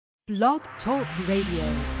Blog Talk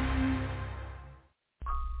Radio.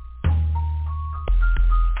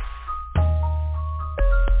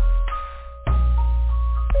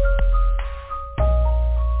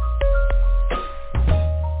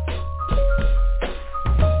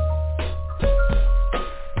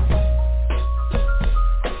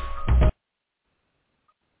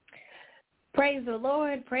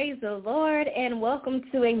 Praise the Lord, and welcome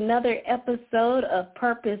to another episode of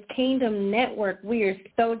Purpose Kingdom Network. We are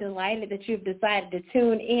so delighted that you've decided to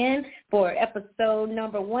tune in for episode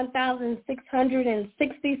number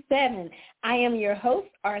 1667. I am your host,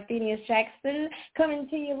 Arthenius Jackson, coming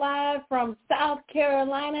to you live from South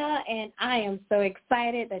Carolina, and I am so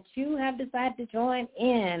excited that you have decided to join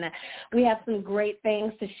in. We have some great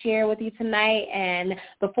things to share with you tonight, and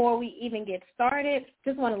before we even get started,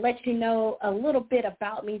 just want to let you know a little bit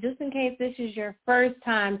about me, just in case this is your first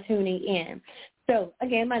time tuning in. So,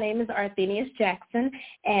 again, my name is Arthenius Jackson,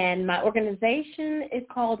 and my organization is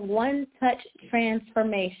called One Touch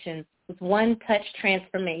Transformation. It's One Touch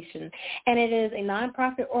Transformation, and it is a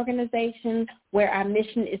nonprofit organization where our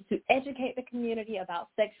mission is to educate the community about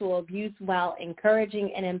sexual abuse while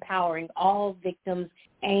encouraging and empowering all victims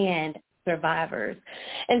and survivors.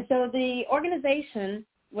 And so the organization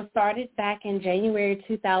was started back in January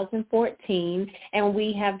 2014, and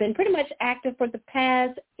we have been pretty much active for the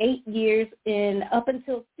past 8 years. And up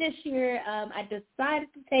until this year, I decided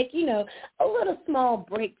to take, a little small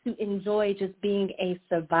break to enjoy just being a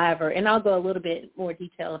survivor. And I'll go a little bit more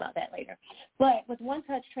detail about that later. But with One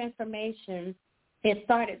Touch Transformation, it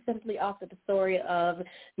started simply off with the story of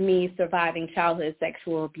me surviving childhood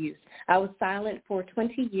sexual abuse. I was silent for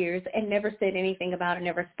 20 years and never said anything about it,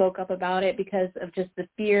 never spoke up about it because of just the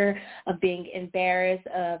fear of being embarrassed,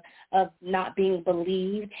 of not being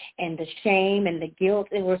believed, and the shame and the guilt.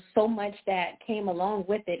 There was so much that came along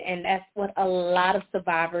with it, and that's what a lot of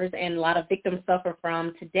survivors and a lot of victims suffer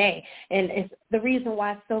from today. And it's the reason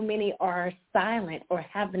why so many are silent or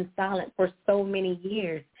have been silent for so many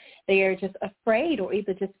years. They are just afraid or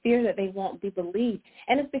either just fear that they won't be believed.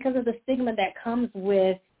 And it's because of the stigma that comes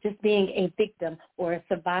with just being a victim or a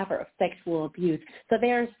survivor of sexual abuse. So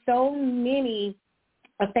there are so many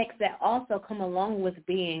effects that also come along with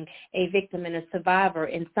being a victim and a survivor,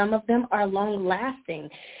 and some of them are long-lasting.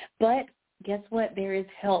 But guess what? There is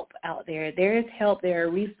help out there. There is help. There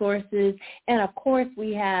are resources. And, of course,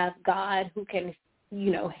 we have God who can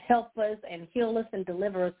help us and heal us and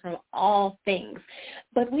deliver us from all things.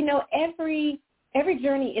 But we know every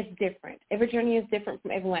journey is different. Every journey is different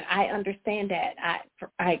from everyone. I understand that.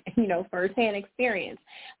 I firsthand experience.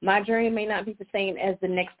 My journey may not be the same as the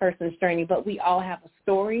next person's journey, but we all have a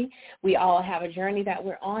story. We all have a journey that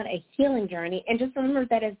we're on, a healing journey. And just remember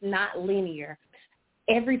that it's not linear.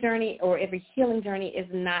 Every journey or every healing journey is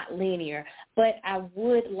not linear. But I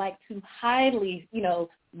would like to highly,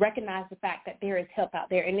 recognize the fact that there is help out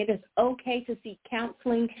there, and it is okay to seek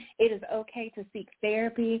counseling. It is okay to seek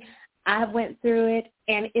therapy. I went through it,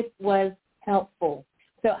 and it was helpful.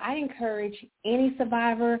 So I encourage any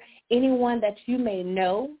survivor, anyone that you may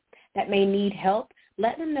know that may need help,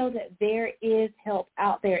 let them know that there is help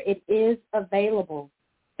out there. It is available.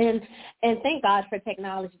 And thank God for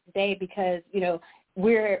technology today because,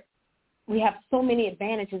 we have so many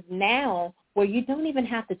advantages now where you don't even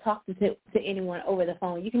have to talk to anyone over the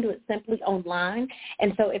phone. You can do it simply online.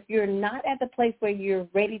 And so if you're not at the place where you're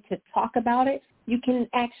ready to talk about it, you can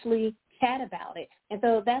actually chat about it. And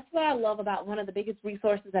so that's what I love about one of the biggest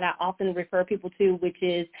resources that I often refer people to, which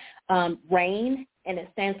is RAIN, and it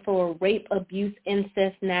stands for Rape, Abuse,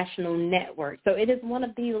 Incest National Network. So it is one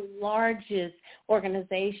of the largest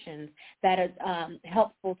organizations that is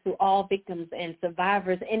helpful to all victims and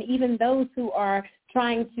survivors, and even those who are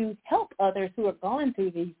trying to help others who are going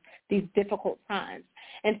through these difficult times.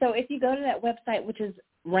 And so if you go to that website, which is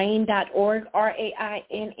RAIN.org,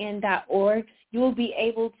 RAINN.org, you will be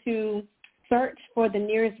able to search for the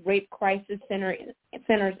nearest rape crisis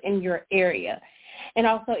centers in your area. And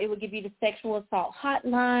also it will give you the sexual assault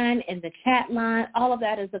hotline and the chat line. All of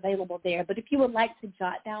that is available there. But if you would like to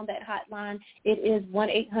jot down that hotline, it is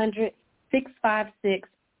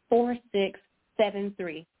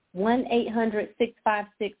 1-800-656-4673.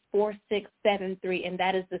 1-800-656-4673, and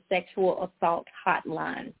that is the sexual assault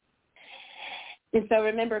hotline. And so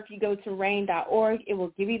remember, if you go to RAIN.org, it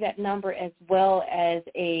will give you that number as well as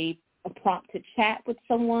a prompt to chat with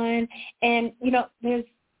someone. And, there's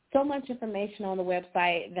so much information on the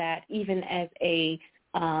website that even as a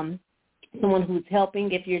someone who's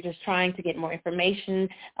helping, if you're just trying to get more information,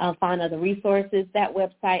 find other resources, that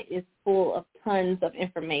website is full of tons of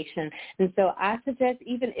information. And so I suggest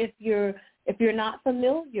even if you're not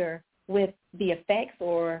familiar with the effects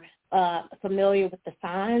or familiar with the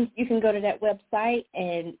signs, you can go to that website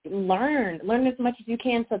and learn as much as you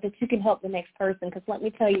can so that you can help the next person. Because let me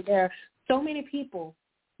tell you, there are so many people,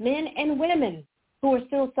 men and women, who are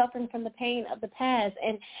still suffering from the pain of the past.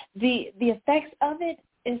 And the effects of it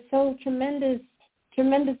is so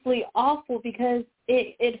tremendously awful because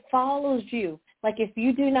it follows you. Like if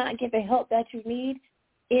you do not get the help that you need,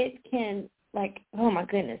 it can, like, oh my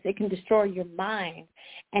goodness, it can destroy your mind.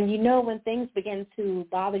 And you know, when things begin to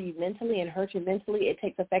bother you mentally and hurt you mentally, it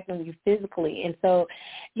takes effect on you physically. And so,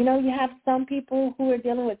 you know, you have some people who are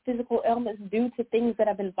dealing with physical ailments due to things that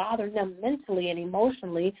have been bothering them mentally and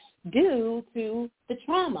emotionally due to the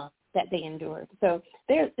trauma that they endured. So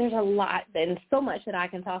there's a lot and so much that I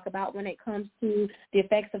can talk about when it comes to the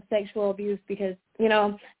effects of sexual abuse because, you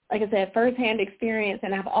know, like I said, firsthand experience,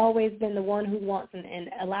 and I've always been the one who wants and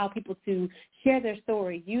allow people to share their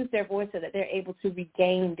story, use their voice so that they're able to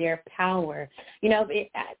regain their power. You know,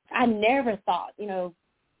 I never thought, you know,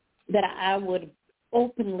 that I would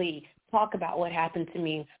openly talk about what happened to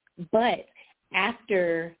me, but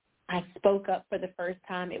after I spoke up for the first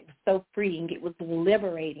time, it was so freeing. It was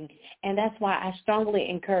liberating. And that's why I strongly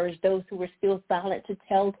encourage those who are still silent to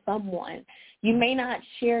tell someone. You may not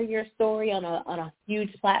share your story on a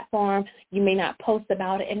huge platform. You may not post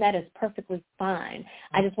about it, and that is perfectly fine.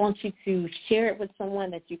 I just want you to share it with someone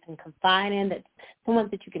that you can confide in, that someone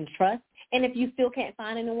that you can trust. And if you still can't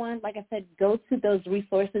find anyone, like I said, go to those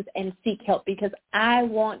resources and seek help because I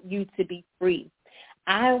want you to be free.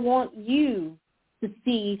 I want you to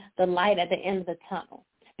see the light at the end of the tunnel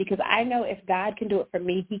because I know if God can do it for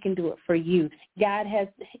me, he can do it for you. God has,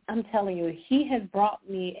 I'm telling you, he has brought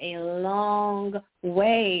me a long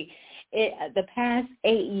way. The past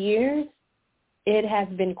 8 years, it has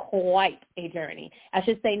been quite a journey. I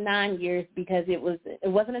should say 9 years because it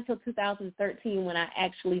wasn't until 2013 when I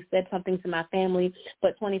actually said something to my family,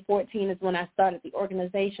 but 2014 is when I started the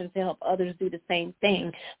organization to help others do the same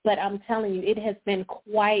thing. But I'm telling you, it has been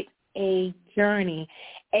quite a journey.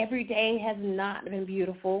 Every day has not been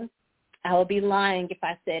beautiful. I would be lying if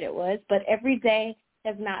I said it was, but every day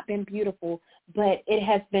has not been beautiful, but it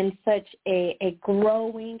has been such a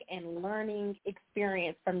growing and learning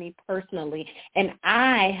experience for me personally. And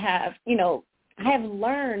I have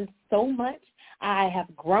learned so much. I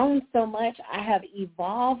have grown so much. I have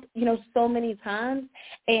evolved, so many times.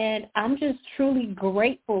 And I'm just truly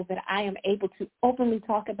grateful that I am able to openly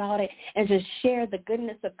talk about it and just share the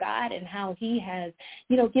goodness of God and how he has,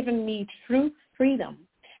 given me true freedom,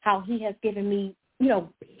 how he has given me,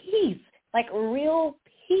 peace, like real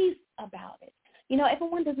peace about it.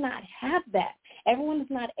 Everyone does not have that. Everyone is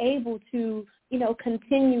not able to,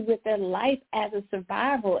 continue with their life as a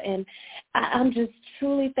survivor. And I'm just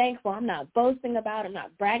truly thankful. I'm not boasting about it. I'm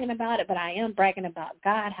not bragging about it, but I am bragging about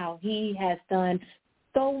God, how he has done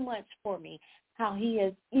so much for me, how he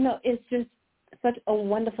is, it's just such a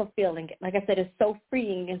wonderful feeling. Like I said, it's so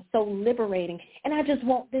freeing and so liberating. And I just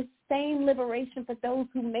want this same liberation for those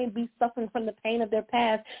who may be suffering from the pain of their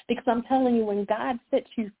past, because I'm telling you, when God sets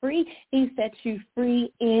you free, he sets you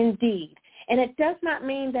free indeed. And it does not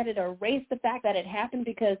mean that it erased the fact that it happened,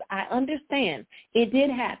 because I understand it did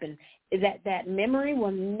happen. That memory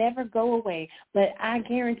will never go away. But I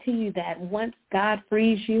guarantee you that once God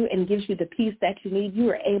frees you and gives you the peace that you need, you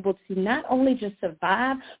are able to not only just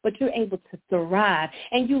survive, but you're able to thrive.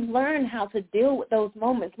 And you learn how to deal with those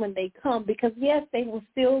moments when they come, because, yes, they will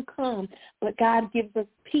still come. But God gives us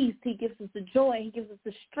peace. He gives us the joy. He gives us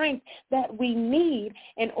the strength that we need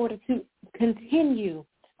in order to continue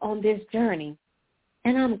on this journey.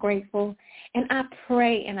 And I'm grateful. And I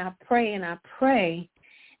pray and I pray and I pray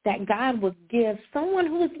that God will give someone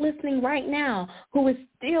who is listening right now, who is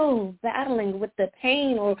still battling with the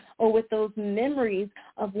pain or with those memories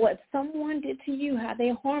of what someone did to you, how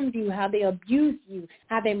they harmed you, how they abused you,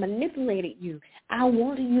 how they manipulated you. I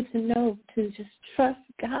want you to know to just trust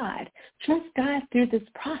God. Trust God through this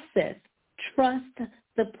process. Trust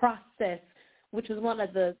the process, which is one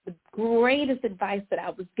of the greatest advice that I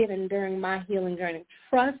was given during my healing journey.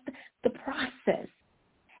 Trust the process.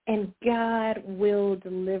 And God will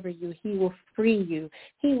deliver you. He will free you.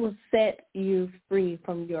 He will set you free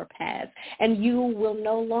from your past. And you will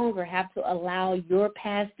no longer have to allow your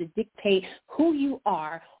past to dictate who you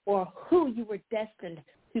are or who you were destined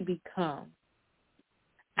to become.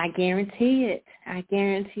 I guarantee it. I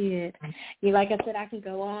guarantee it. Like I said, I can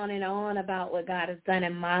go on and on about what God has done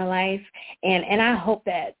in my life. And I hope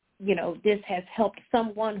that, this has helped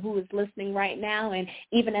someone who is listening right now. And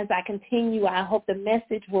even as I continue, I hope the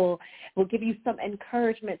message will give you some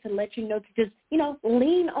encouragement to let you know to just,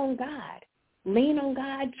 lean on God. Lean on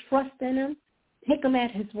God, trust in him, take him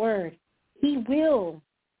at his word. He will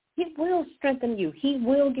strengthen you. He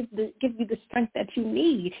will give you the strength that you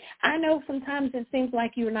need. I know sometimes it seems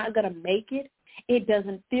like you're not going to make it. It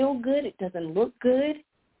doesn't feel good. It doesn't look good.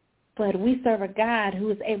 But we serve a God who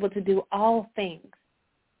is able to do all things.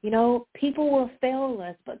 People will fail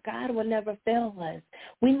us, but God will never fail us.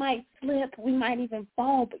 We might slip. We might even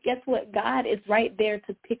fall. But guess what? God is right there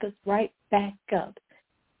to pick us right back up.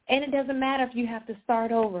 And it doesn't matter if you have to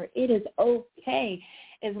start over. It is okay.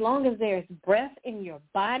 As long as there's breath in your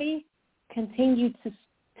body, continue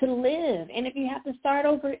to live. And if you have to start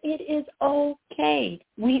over, it is okay.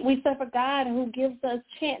 We serve a God who gives us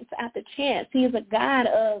chance after chance. He is a God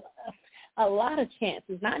of a lot of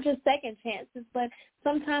chances, not just second chances, but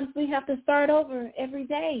sometimes we have to start over every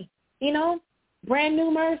day, brand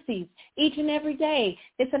new mercies each and every day.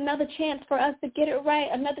 It's another chance for us to get it right,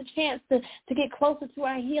 another chance to get closer to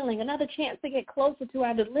our healing, another chance to get closer to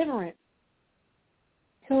our deliverance.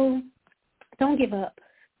 So don't give up.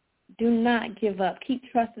 Do not give up. Keep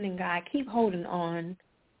trusting in God. Keep holding on,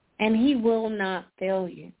 and he will not fail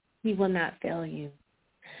you. He will not fail you.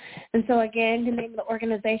 And so, again, the name of the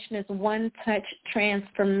organization is One Touch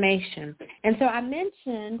Transformation. And so I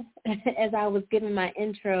mentioned, as I was giving my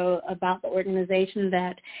intro about the organization,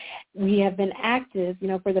 that we have been active,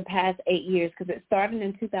 for the past 8 years, because it started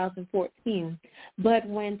in 2014. But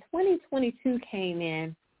when 2022 came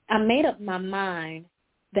in, I made up my mind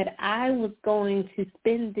that I was going to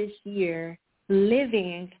spend this year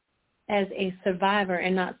living as a survivor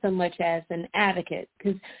and not so much as an advocate.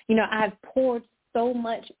 Because, I've poured so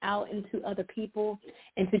much out into other people,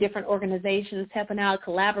 into different organizations, helping out,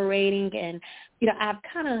 collaborating, and, I've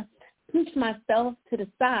kind of pushed myself to the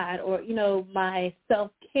side, or, my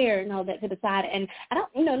self-care and all that to the side. And I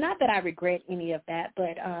don't, not that I regret any of that,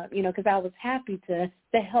 but, because I was happy to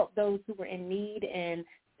help those who were in need and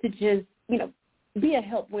to just, be a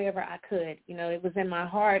help wherever I could. It was in my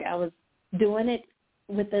heart. I was doing it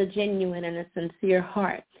with a genuine and a sincere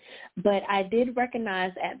heart. But I did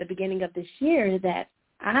recognize at the beginning of this year that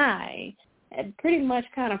I had pretty much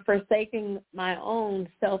kind of forsaken my own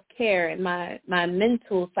self-care and my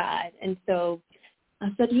mental side. And so I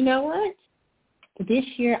said, you know what? This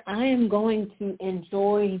year I am going to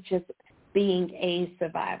enjoy just being a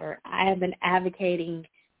survivor. I have been advocating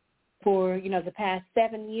for, the past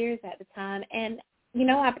 7 years at the time. And,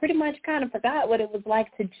 I pretty much kind of forgot what it was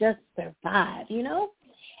like to just survive,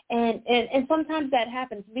 And sometimes that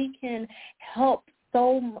happens. We can help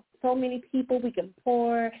so many people. We can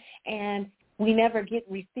pour, and we never get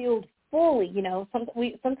refilled fully.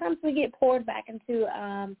 Sometimes we get poured back into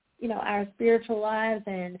our spiritual lives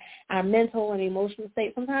and our mental and emotional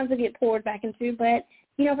state. Sometimes we get poured back into, but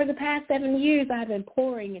for the past 7 years, I've been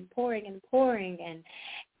pouring and pouring and pouring,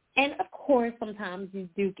 and of course, sometimes you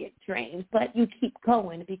do get drained, but you keep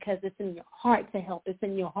going because it's in your heart to help. It's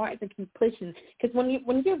in your heart to keep pushing. Because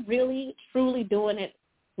when you're really, truly doing it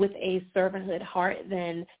with a servanthood heart,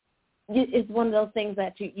 then it's one of those things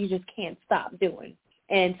that you just can't stop doing.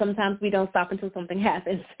 And sometimes we don't stop until something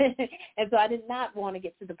happens. And so I did not want to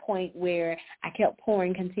get to the point where I kept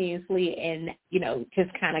pouring continuously and,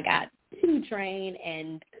 just kind of got too drained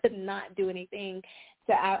and could not do anything.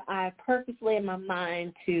 So I purposely in my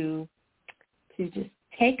mind to just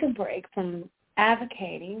take a break from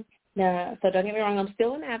advocating. Now, so don't get me wrong, I'm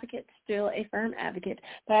still an advocate, still a firm advocate,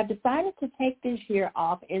 but I decided to take this year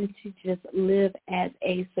off and to just live as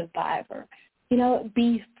a survivor,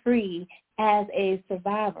 be free as a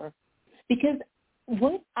survivor. Because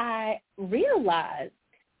what I realized,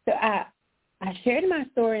 so I shared my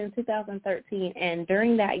story in 2013, and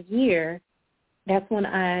during that year, that's when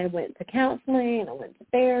I went to counseling, I went to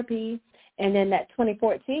therapy, and then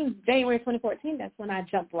January 2014, that's when I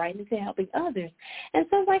jumped right into helping others. And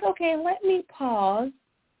so I was like, okay, let me pause,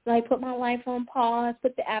 put my life on pause,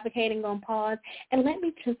 put the advocating on pause, and let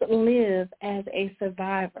me just live as a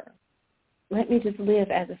survivor. Let me just live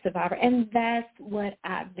as a survivor. And that's what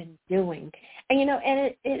I've been doing. And,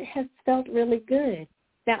 and it has felt really good.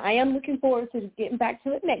 Now, I am looking forward to getting back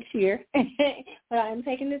to it next year, but I'm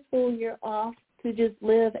taking this full year off to just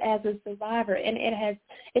live as a survivor, and it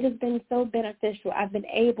has been so beneficial. I've been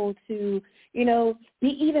able to, be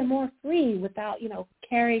even more free without,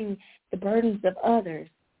 carrying the burdens of others.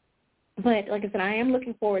 But like I said, I am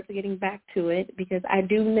looking forward to getting back to it because I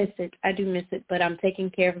do miss it, but I'm taking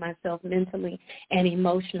care of myself mentally and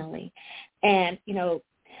emotionally. And,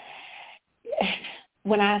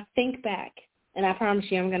 when I think back, and I promise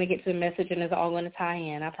you I'm going to get to the message and it's all going to tie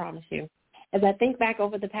in, I promise you. As I think back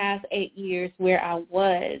over the past 8 years where I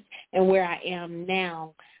was and where I am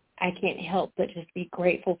now, I can't help but just be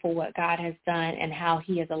grateful for what God has done and how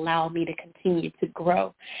he has allowed me to continue to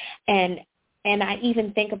grow. And I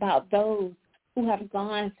even think about those who have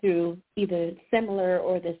gone through either similar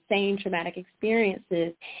or the same traumatic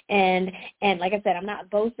experiences. And like I said, I'm not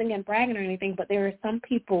boasting and bragging or anything, but there are some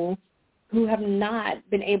people who have not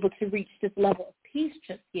been able to reach this level of peace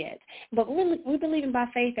just yet. But we're believing by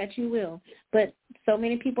faith that you will. But so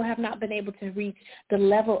many people have not been able to reach the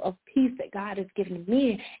level of peace that God has given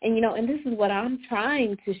me. And, and this is what I'm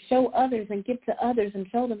trying to show others and give to others and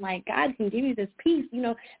show them, like, God can give you this peace,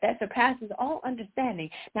 that surpasses all understanding.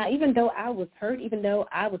 Now, even though I was hurt, even though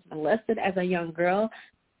I was molested as a young girl,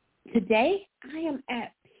 today I am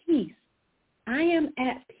at peace. I am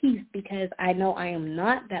at peace because I know I am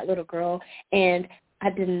not that little girl, and I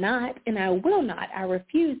did not, and I will not. I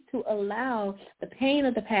refuse to allow the pain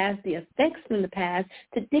of the past, the effects from the past,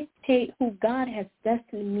 to dictate who God has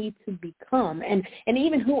destined me to become, and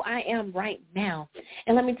even who I am right now.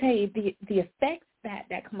 And let me tell you, the effects that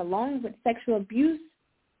come along with sexual abuse,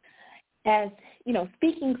 as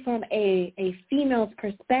speaking from a female's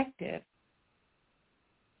perspective,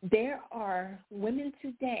 there are women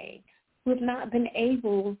today who have not been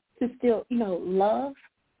able to still, love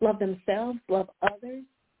themselves, love others,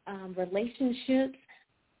 relationships.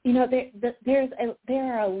 There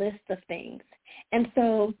are a list of things. And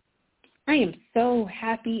so I am so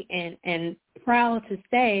happy and proud to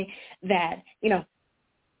say that,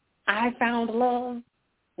 I found love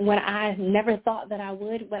when I never thought that I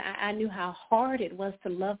would, when I knew how hard it was to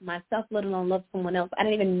love myself, let alone love someone else. I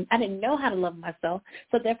didn't know how to love myself,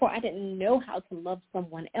 so therefore I didn't know how to love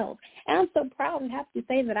someone else. And I'm so proud and happy to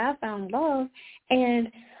say that I found love,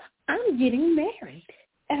 and I'm getting married.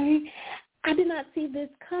 I mean, I did not see this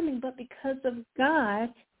coming, but because of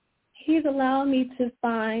God, he's allowed me to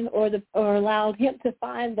find, or allowed him to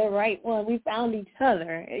find the right one. We found each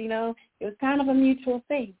other. It was kind of a mutual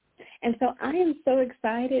thing. And so I am so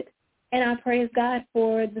excited, and I praise God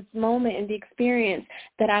for this moment and the experience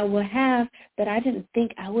that I will have that I didn't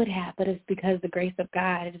think I would have, but it's because of the grace of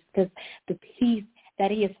God. It's because the peace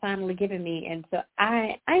that he has finally given me. And so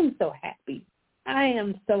I'm so happy. I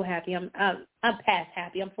am so happy. I'm past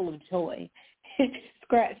happy. I'm full of joy.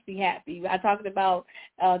 Scratch the happy. I talked about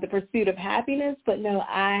the pursuit of happiness, but no,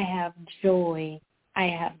 I have joy. I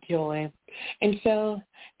have joy. And so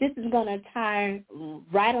this is going to tie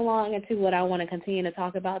right along into what I want to continue to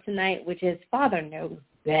talk about tonight, which is Father knows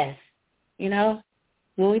best. When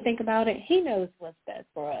we think about it, he knows what's best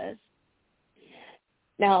for us.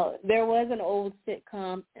 Now, there was an old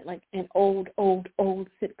sitcom, like an old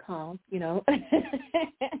sitcom,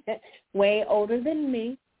 way older than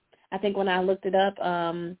me. I think when I looked it up,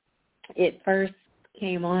 it first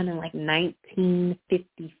came on in like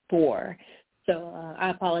 1954. So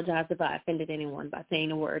I apologize if I offended anyone by saying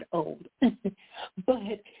the word old.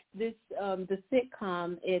 But this the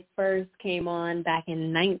sitcom, it first came on back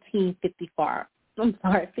in 1954,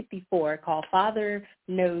 called Father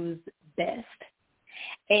Knows Best.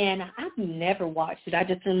 And I've never watched it. I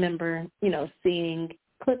just remember, seeing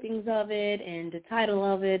clippings of it and the title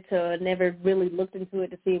of it. So I never really looked into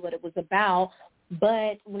it to see what it was about.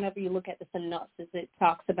 But whenever you look at the synopsis, it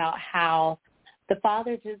talks about how the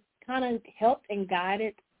father just kind of helped and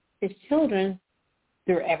guided his children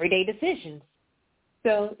through everyday decisions.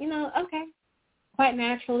 So, okay, quite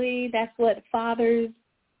naturally, that's what fathers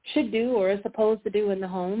should do or are supposed to do in the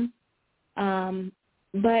home.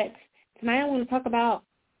 But tonight I want to talk about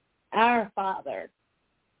our Father,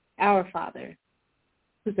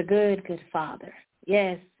 who's a good, good Father.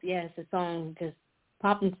 Yes, the song just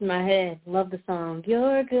popped into my head. Love the song.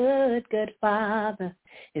 You're a good, good Father.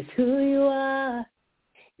 It's who you are.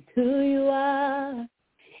 It's who you are.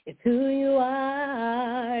 It's who you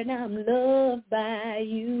are. And I'm loved by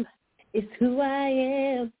you. It's who I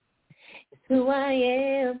am. It's who I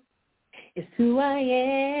am. It's who I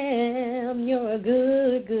am. You're a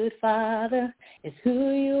good, good Father. It's who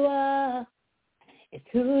you are. It's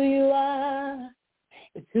who you are.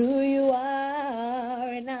 It's who you are.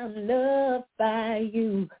 And I'm loved by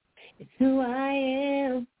you. It's who I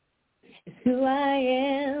am. It's who I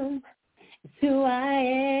am. It's who I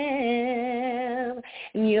am.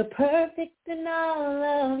 And you're perfect in all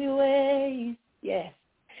of your ways. Yes.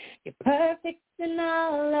 You're perfect in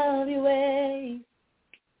all of your ways.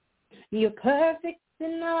 You're perfect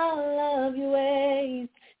in all of your ways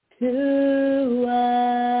to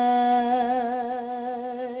us.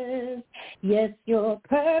 Yes, you're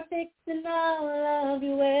perfect in all of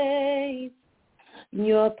your ways.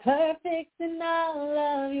 You're perfect in all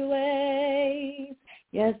of your ways.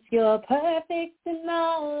 Yes, you're perfect in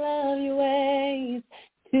all of your ways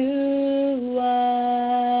to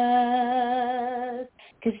us.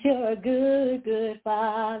 'cause you're a good, good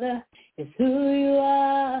Father. It's who you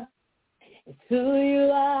are. It's who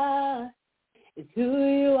you are. It's who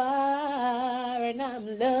you are, and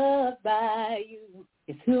I'm loved by you.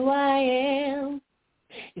 It's who I am.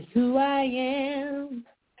 It's who I am.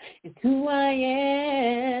 It's who I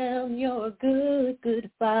am. You're a good, good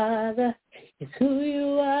Father. It's who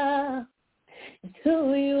you are. It's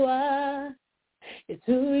who you are. It's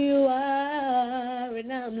who you are,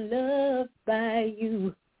 and I'm loved by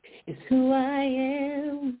you. It's who I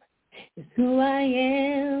am. It's who I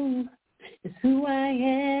am. It's who I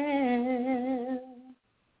am.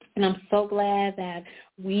 And I'm so glad that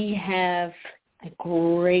we have a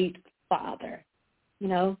great Father,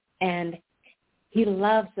 and he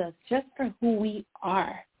loves us just for who we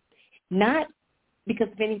are, not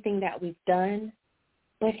because of anything that we've done,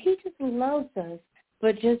 but he just loves us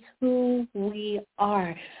for just who we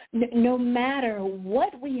are, no matter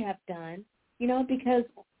what we have done, because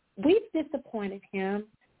we've disappointed him.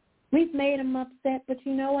 We've made him upset, but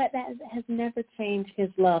you know what? That has never changed his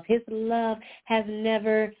love. His love has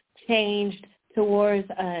never changed towards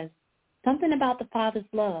us. Something about the Father's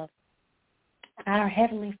love, our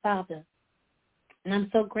Heavenly Father. And I'm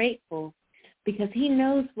so grateful because he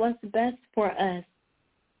knows what's best for us.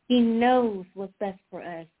 He knows what's best for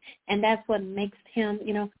us. And that's what makes him,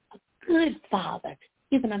 a good Father.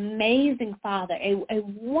 He's an amazing Father, a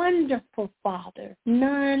wonderful Father.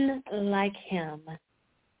 None like him.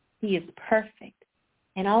 He is perfect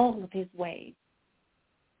in all of his ways.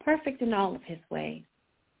 Perfect in all of his ways.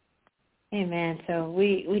 Amen. So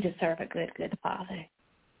we deserve a good, good Father.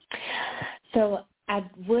 So I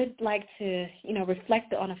would like to,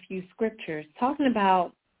 reflect on a few scriptures talking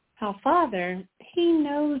about how Father, he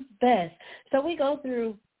knows best. So we go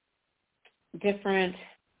through different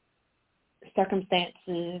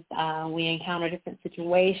circumstances. We encounter different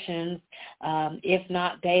situations, if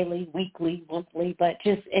not daily, weekly, monthly, but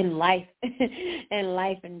just in life,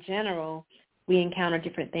 in general, we encounter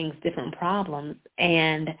different things, different problems.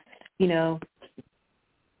 And,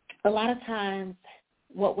 a lot of times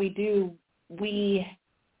what we do, we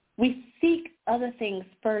seek other things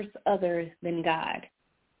first other than God,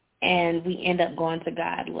 and we end up going to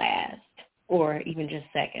God last or even just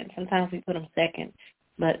second. Sometimes we put him second,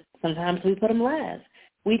 but sometimes we put him last.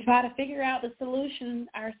 We try to figure out the solution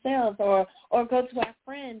ourselves or go to our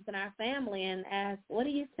friends and our family and ask, what do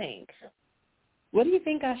you think? What do you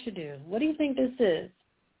think I should do? What do you think this is?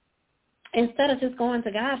 Instead of just going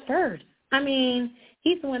to God first. I mean,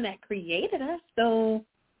 he's the one that created us, so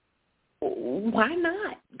why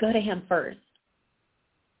not go to him first?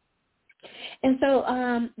 And so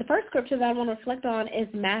the first scripture that I want to reflect on is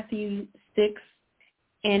Matthew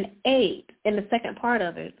 6:8, in the second part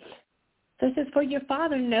of it. So it says, for your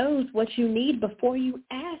Father knows what you need before you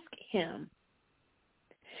ask him.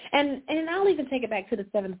 And I'll even take it back to the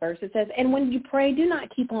 7th verse. It says, and when you pray, do not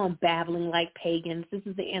keep on babbling like pagans. This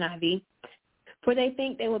is the NIV. For they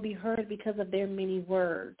think they will be heard because of their many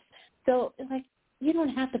words. So it's like, you don't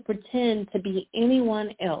have to pretend to be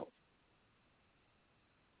anyone else.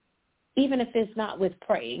 Even if it's not with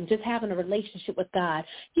praying, just having a relationship with God.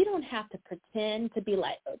 You don't have to pretend to be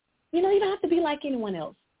like, you don't have to be like anyone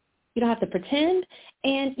else. You don't have to pretend,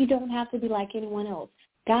 and you don't have to be like anyone else.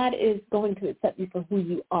 God is going to accept you for who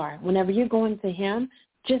you are. Whenever you're going to him,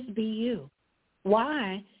 just be you.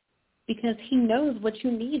 Why? Because he knows what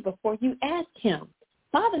you need before you ask him.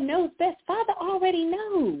 Father knows best. Father already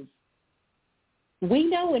knows. We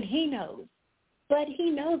know and he knows. But he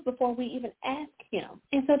knows before we even ask him.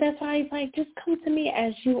 And so that's why he's like, just come to me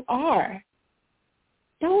as you are.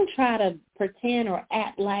 Don't try to pretend or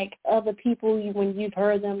act like other people when you've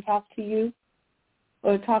heard them talk to you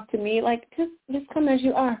or talk to me. Like, just come as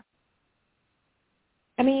you are.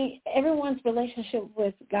 I mean, everyone's relationship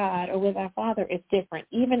with God or with our Father is different.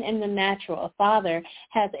 Even in the natural, a father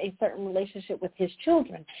has a certain relationship with his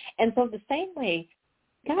children. And so the same way,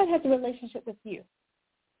 God has a relationship with you.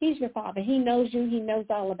 He's your Father. He knows you. He knows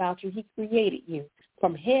all about you. He created you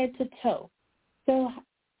from head to toe. So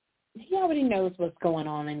he already knows what's going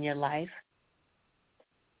on in your life.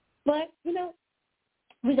 But,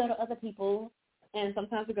 we go to other people, and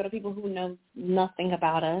sometimes we go to people who know nothing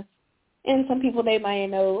about us. And some people, they might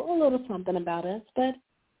know a little something about us, but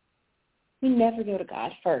we never go to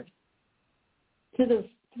God first. To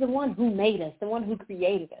the one who made us, the one who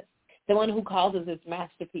created us, the one who calls us his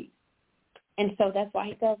masterpiece. And so that's why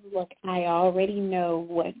he says, look, I already know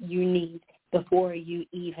what you need before you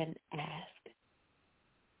even ask.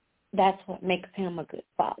 That's what makes him a good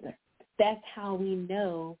Father. That's how we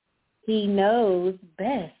know he knows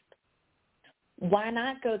best. Why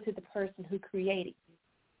not go to the person who created you?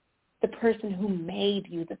 the person who made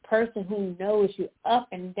you, the person who knows you up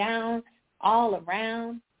and down, all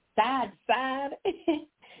around, side to side,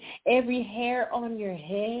 every hair on your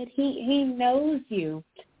head. He knows you.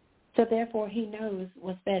 So therefore, he knows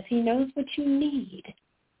what's best. He knows what you need.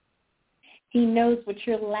 He knows what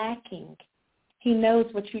you're lacking. He knows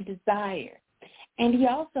what you desire. And he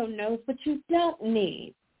also knows what you don't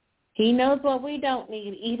need. He knows what we don't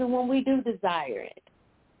need, even when we do desire it.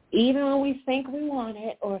 Even when we think we want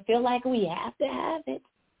it or feel like we have to have it.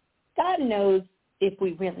 God knows if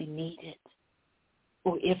we really need it,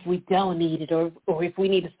 or if we don't need it, or if we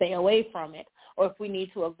need to stay away from it, or if we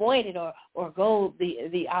need to avoid it or go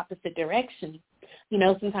the opposite direction. You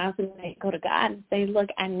know, sometimes we may go to God and say, look,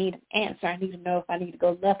 I need an answer. I need to know if I need to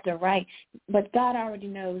go left or right. But God already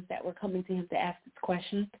knows that we're coming to him to ask this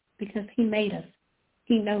question because he made us.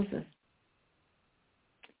 He knows us.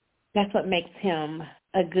 That's what makes him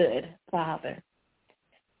a good father.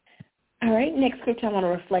 All right, next scripture I want to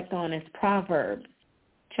reflect on is Proverbs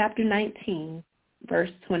chapter 19,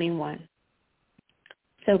 verse 21.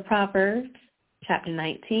 So Proverbs chapter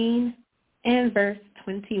 19 and verse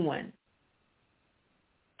 21.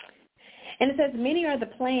 And it says, many are the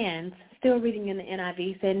plans, still reading in the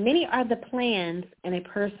NIV, said, many are the plans in a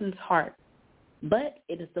person's heart, but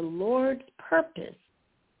it is the Lord's purpose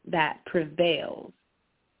that prevails.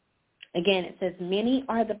 Again, it says, many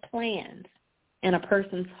are the plans in a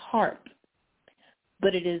person's heart,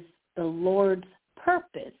 but it is the Lord's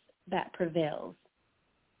purpose that prevails.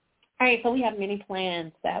 All right, so we have many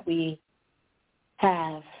plans that we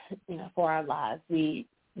have, for our lives. We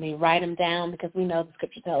may write them down because we know the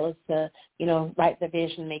scripture tells us to, write the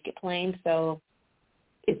vision, make it plain. So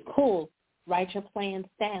it's cool. Write your plans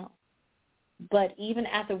down. But even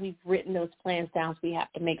after we've written those plans down, we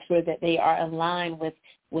have to make sure that they are aligned with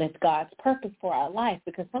God's purpose for our life.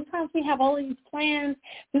 Because sometimes we have all these plans.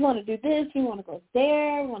 We want to do this. We want to go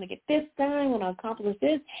there. We want to get this done. We want to accomplish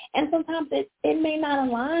this. And sometimes it may not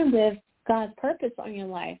align with God's purpose on your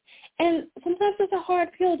life. And sometimes it's a hard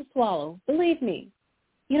pill to swallow. Believe me.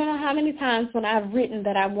 You don't know how many times when I've written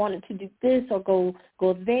that I wanted to do this or go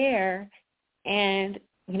there, and,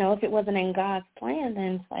 if it wasn't in God's plan,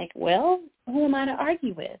 then it's like, well, who am I to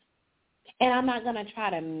argue with? And I'm not going to try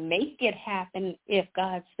to make it happen if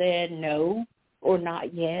God said no or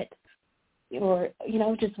not yet, or,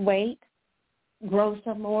 just wait, grow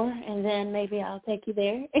some more, and then maybe I'll take you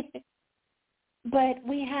there. But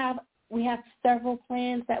we have several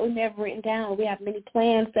plans that we have written down. We have many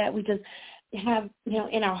plans that we just have,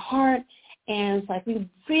 in our heart, and it's like we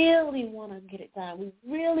really want to get it done. We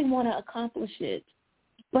really want to accomplish it.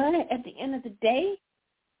 But at the end of the day,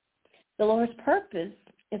 the Lord's purpose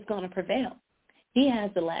is going to prevail. He has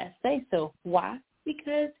the last say. So why?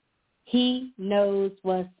 Because he knows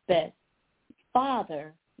what's best.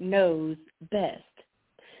 Father knows best.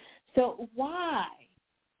 So why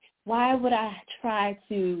would I try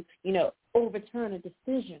to, overturn a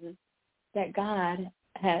decision that God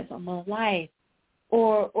has on my life,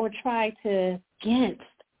 or try to against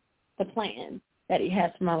the plan that he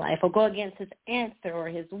has for my life, or go against his answer or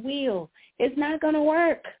his will? It's not going to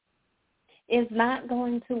work. It's not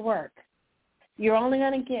going to work. You're only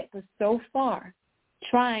going to get so far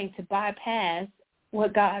trying to bypass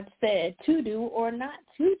what God said to do or not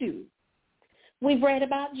to do. We've read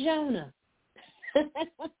about Jonah.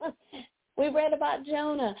 We read about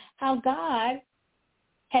Jonah, how God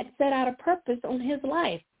had set out a purpose on his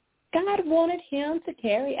life. God wanted him to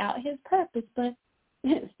carry out his purpose, but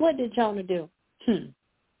what did Jonah do?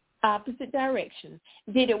 Opposite direction.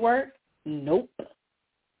 Did it work? Nope.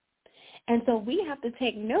 And so we have to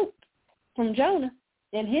take note from Jonah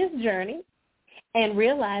and his journey and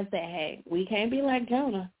realize that, hey, we can't be like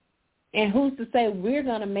Jonah. And who's to say we're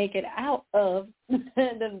going to make it out of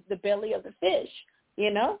the belly of the fish,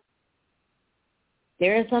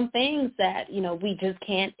 There are some things that, we just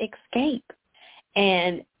can't escape.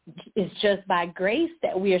 And it's just by grace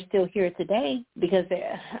that we are still here today, because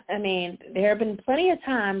there have been plenty of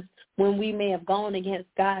times when we may have gone against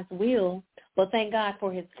God's will, but thank God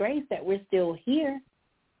for his grace that we're still here.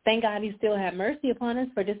 Thank God he still had mercy upon us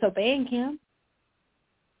for disobeying him.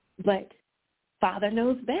 But Father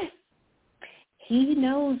knows best. He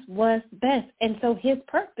knows what's best. And so his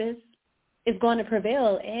purpose is going to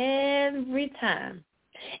prevail every time.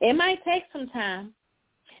 It might take some time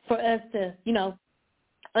for us to,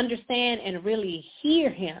 understand and really hear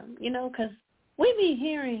him, because we be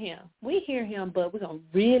hearing him. We hear him, but we're going to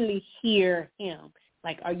really hear him.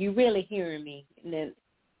 Like, are you really hearing me? And then,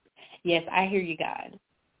 yes, I hear you, God.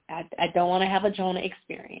 I don't want to have a Jonah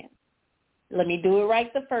experience. Let me do it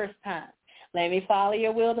right the first time. Let me follow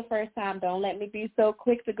your will the first time. Don't let me be so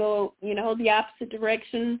quick to go, the opposite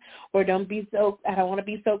direction, or I don't want to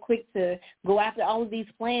be so quick to go after all of these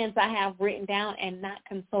plans I have written down and not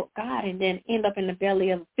consult God, and then end up in the belly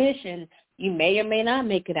of a fish, and you may or may not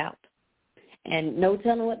make it out. And no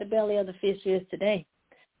telling what the belly of the fish is today.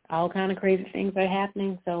 All kind of crazy things are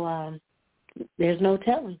happening, so there's no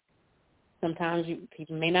telling. Sometimes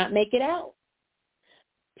people may not make it out.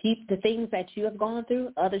 The things that you have gone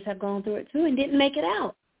through, others have gone through it too and didn't make it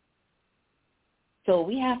out. So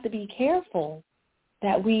we have to be careful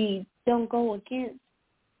that we don't go against,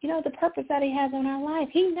 the purpose that he has on our life.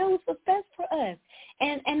 He knows what's best for us.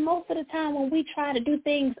 And most of the time when we try to do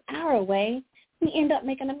things our way, we end up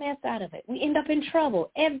making a mess out of it. We end up in trouble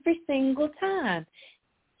every single time.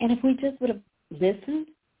 And if we just would have listened,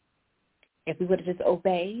 if we would have just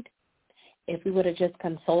obeyed, if we would have just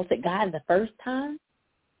consulted God the first time,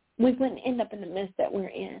 we wouldn't end up in the mess that we're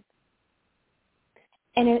in.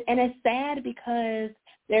 And it's sad because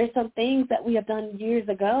there's some things that we have done years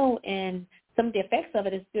ago, and some of the effects of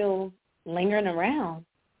it is still lingering around.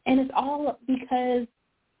 And it's all because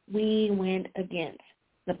we went against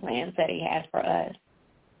the plans that he has for us.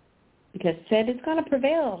 Because said it's going to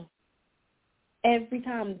prevail every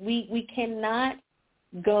time. We cannot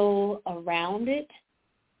go around it.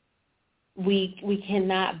 We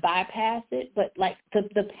cannot bypass it, but like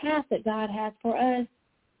the path that God has for us,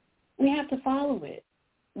 we have to follow it.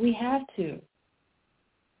 We have to,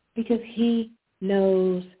 because he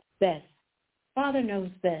knows best. Father knows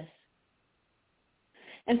best.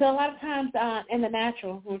 And so a lot of times in the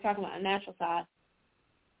natural, when we're talking about the natural side,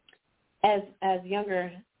 as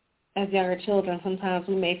younger children, sometimes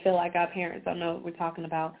we may feel like our parents don't know what we're talking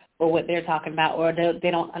about or what they're talking about, or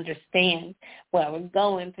they don't understand what we're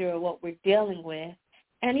going through or what we're dealing with.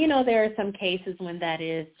 And, there are some cases when that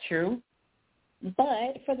is true.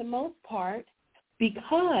 But for the most part,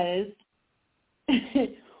 because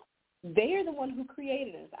they are the one who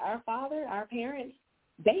created us, our Father, our parents,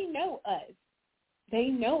 they know us. They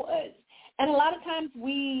know us. And a lot of times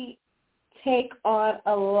we take on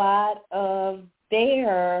a lot of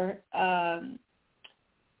their, a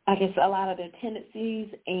lot of their tendencies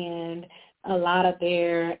and a lot of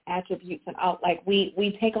their attributes, and all, like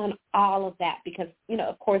we take on all of that because,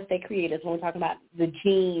 of course they create us. When we're talking about the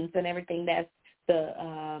genes and everything, that's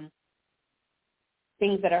the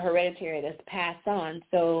things that are hereditary, that's passed on.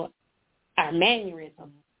 So our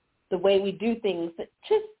mannerisms, the way we do things,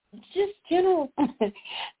 just general,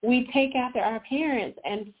 we take after our parents.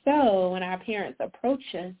 And so when our parents approach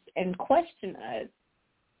us and question us,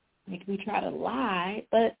 like we try to lie,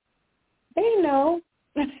 but they know.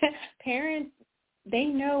 Parents, they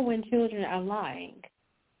know when children are lying.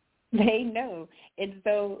 They know. And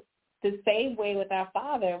so the same way with our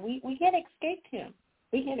Father, we can't escape him.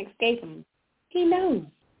 We can't escape him. He knows.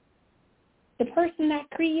 The person that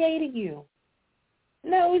created you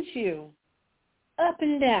knows you up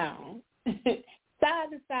and down,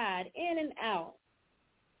 side to side, in and out.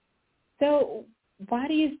 So why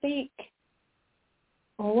do you think,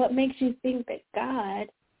 or what makes you think that God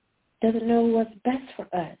doesn't know what's best for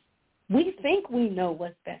us? We think we know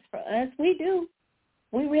what's best for us. We do.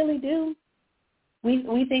 We really do.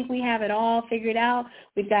 We think we have it all figured out.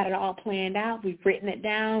 We've got it all planned out. We've written it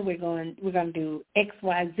down. We're going to do X,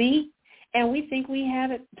 Y, Z, and we think we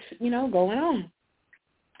have it, going on.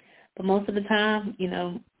 But most of the time,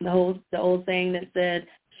 the old saying that said,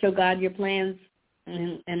 "Show God your plans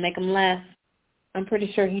and make them last." I'm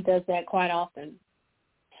pretty sure he does that quite often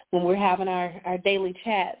when we're having our daily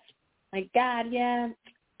chats. Like, God, yeah,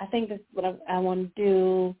 I think this is what I want to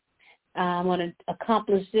do. I want to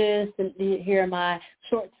accomplish this, and here are my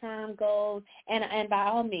short-term goals. And by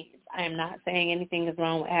all means, I am not saying anything is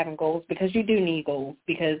wrong with having goals, because you do need goals,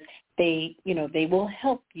 because they will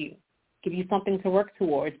help you, give you something to work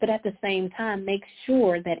towards. But at the same time, make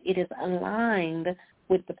sure that it is aligned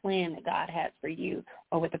with the plan that God has for you,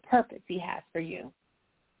 or with the purpose he has for you.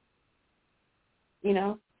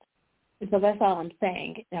 And so that's all I'm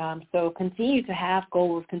saying. So continue to have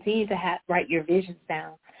goals, continue to write your visions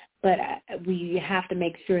down, but we have to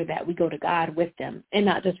make sure that we go to God with them and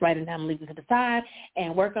not just write them down and leave them to the side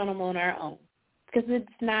and work on them on our own, because it's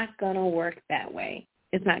not going to work that way.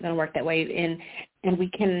 It's not going to work that way, and we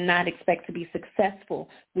cannot expect to be successful.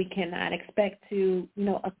 We cannot expect to,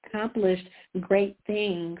 accomplish great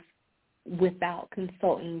things without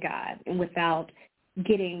consulting God and without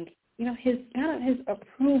getting, his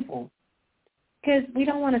approval. Because we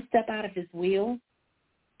don't want to step out of his will.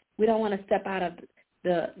 We don't want to step out of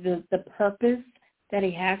the purpose that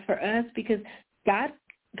he has for us, because God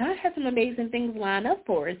has some amazing things lined up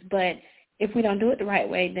for us. But if we don't do it the right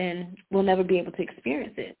way, then we'll never be able to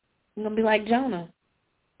experience it. We're going to be like Jonah,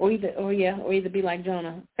 or either be like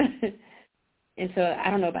Jonah. And so I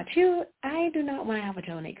don't know about you. I do not want to have a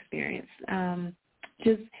Jonah experience.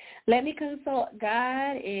 Just let me consult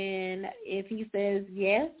God, and if he says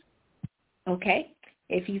yes, okay.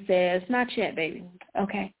 If he says not yet, baby,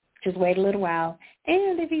 okay, just wait a little while.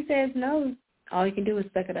 And if he says no, all you can do is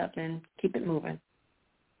suck it up and keep it moving.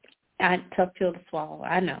 Tough pill to swallow,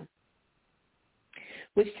 I know.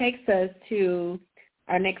 Which takes us to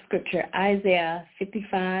our next scripture, Isaiah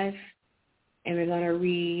 55, and we're going to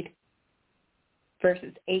read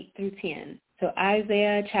verses 8 through 10. So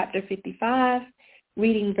Isaiah chapter 55,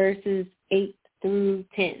 reading verses 8 through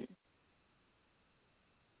 10.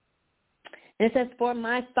 And it says, "For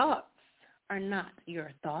my thoughts are not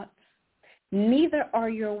your thoughts, neither are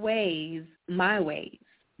your ways my ways,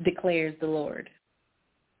 declares the Lord.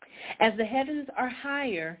 As the heavens are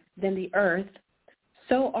higher than the earth,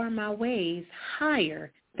 so are my ways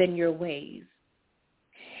higher than your ways,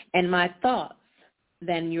 and my thoughts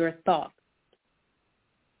than your thoughts."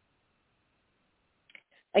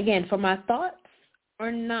 Again, "For my thoughts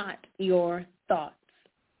are not your thoughts,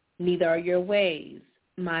 neither are your ways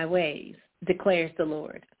my ways, declares the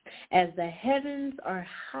Lord. As the heavens are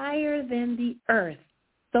higher than the earth,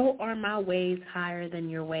 so are my ways higher than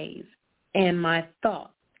your ways, and my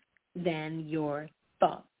thoughts than your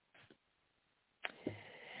thoughts."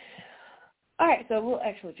 All right, so we'll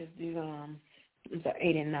actually just do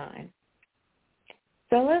 8 and 9.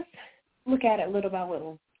 So let's look at it little by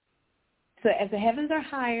little. So as the heavens are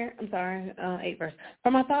higher, 8 verse,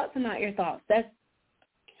 "For my thoughts are not your thoughts." That's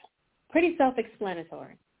pretty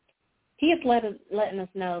self-explanatory. He is letting us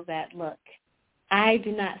know that, look, I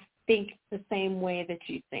do not think the same way that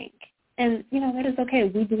you think. And, that is okay.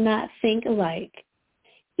 We do not think alike.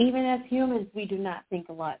 Even as humans, we do not think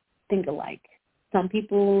alike. Some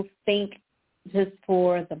people think just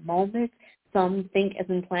for the moment. Some think as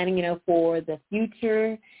in planning, for the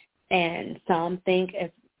future. And some think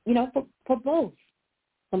as, for both.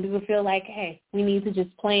 Some people feel like, hey, we need to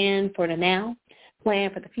just plan for the now,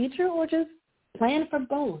 plan for the future, or just plan for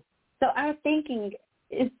both. So our thinking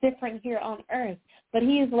is different here on earth, but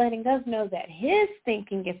he is letting us know that his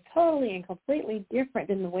thinking is totally and completely different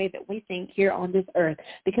than the way that we think here on this earth,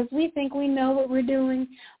 because we think we know what we're doing,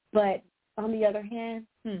 but on the other hand,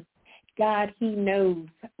 God, he knows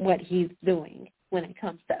what he's doing when it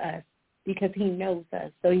comes to us, because he knows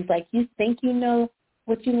us. So he's like, you think you know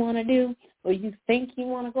what you want to do, or you think you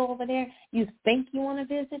want to go over there, you think you want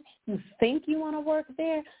to visit, you think you want to work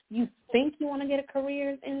there, you think you want to get a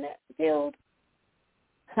career in that field?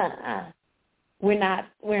 We're not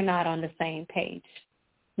on the same page.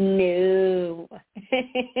 No.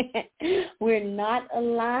 We're not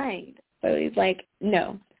aligned. So he's like,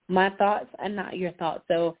 no, my thoughts are not your thoughts.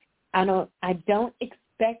 So I don't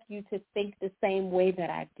expect you to think the same way that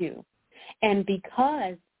I do. And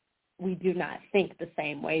because we do not think the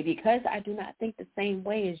same way, because I do not think the same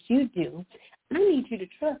way as you do, I need you to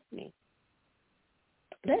trust me.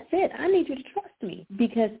 That's it. I need you to trust me,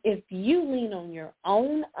 because if you lean on your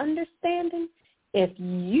own understanding, if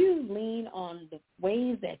you lean on the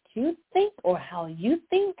ways that you think or how you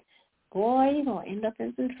think, boy, you're going to end up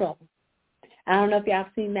in some trouble. I don't know if y'all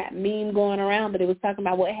have seen that meme going around, but it was talking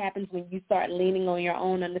about what happens when you start leaning on your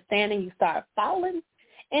own understanding. You start falling.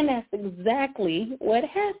 And that's exactly what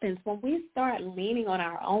happens when we start leaning on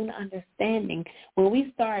our own understanding, when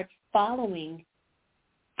we start following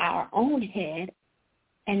our own head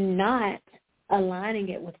and not aligning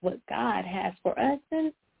it with what God has for us,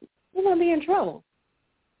 then we're going to be in trouble.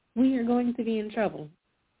 We are going to be in trouble.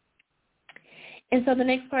 And so the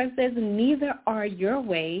next part says, "Neither are your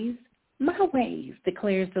ways my ways,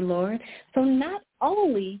 declares the Lord." So not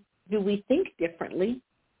only do we think differently,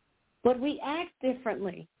 but we act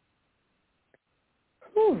differently.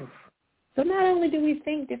 Whew. So not only do we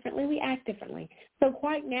think differently, we act differently. So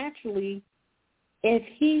quite naturally, if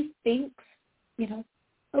he thinks,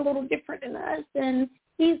 a little different than us, then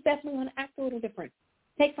he's definitely going to act a little different.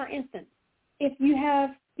 Take, for instance, if you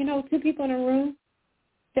have, 2 people in a room,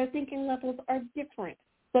 their thinking levels are different.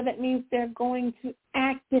 So that means they're going to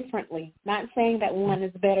act differently. Not saying that one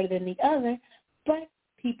is better than the other, but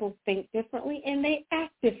people think differently and they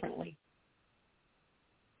act differently.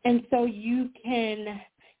 And so you can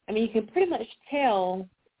pretty much tell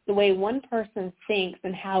the way one person thinks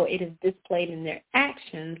and how it is displayed in their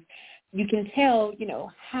actions. You can tell,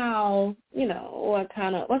 how, what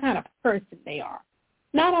kind of person they are.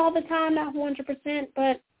 Not all the time, not 100%,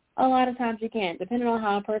 but a lot of times you can. Depending on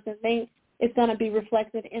how a person thinks, it's going to be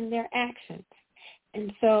reflected in their actions.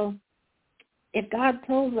 And so if God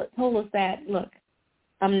told us that, look,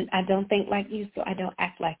 I don't think like you, so I don't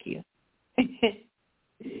act like you.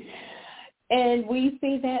 And we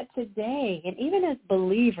see that today. And even as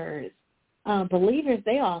believers,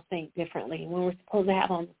 they all think differently when we're supposed to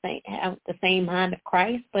have the same mind of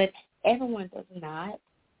Christ, but everyone does not.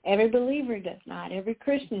 Every believer does not. Every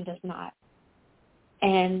Christian does not.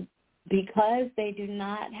 And because they do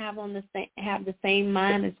not have the same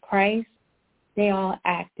mind as Christ, they all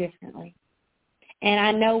act differently. And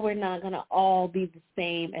I know we're not going to all be the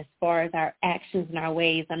same as far as our actions and our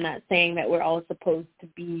ways. I'm not saying that we're all supposed to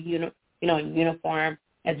be, in uniform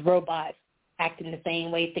as robots, acting the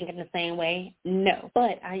same way, thinking the same way. No.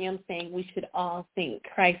 But I am saying we should all think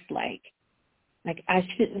Christ-like.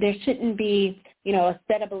 There shouldn't be, a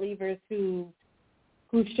set of believers who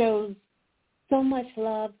shows so much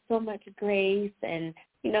love, so much grace, and,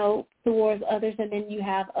 towards others, and then you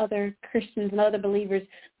have other Christians and other believers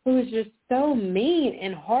who is just so mean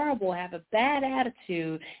and horrible, have a bad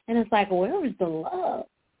attitude, and it's like, where was the love?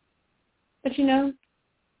 But,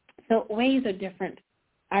 so ways are different.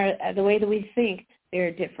 The way that we think,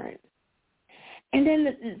 they're different. And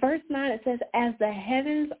then verse 9, it says, as the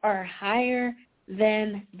heavens are higher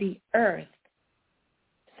than the earth,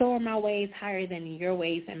 so are my ways higher than your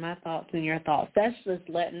ways and my thoughts than your thoughts. That's just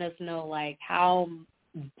letting us know, how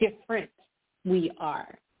different we are.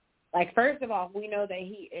 First of all, we know that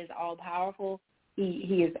he is all-powerful.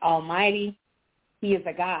 He is almighty. He is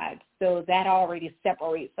a God. So that already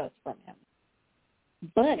separates us from him.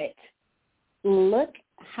 But look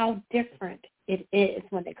how different it is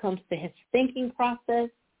when it comes to his thinking process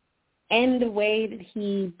and the way that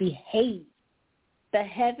he behaves. The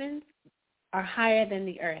heavens are higher than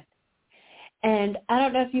the earth. And I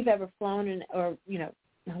don't know if you've ever flown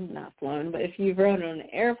not flown, but if you've rode on an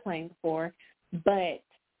airplane before, but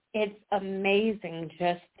it's amazing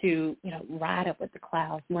just to, ride up with the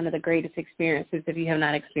clouds, one of the greatest experiences if you have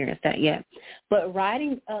not experienced that yet. But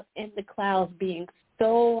riding up in the clouds, being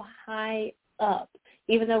so high up,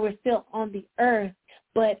 even though we're still on the earth,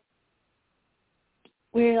 but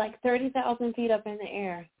we're 30,000 feet up in the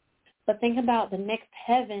air. But think about the next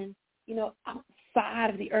heaven, outside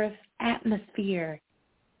of the earth's atmosphere.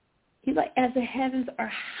 He's like, as the heavens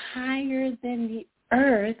are higher than the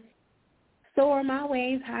earth, so are my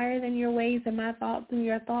ways higher than your ways and my thoughts than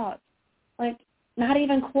your thoughts. Not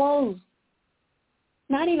even close.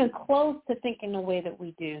 Not even close to thinking the way that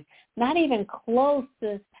we do. Not even close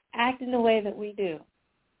to acting the way that we do.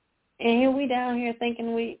 And here we down here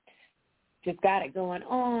thinking we just got it going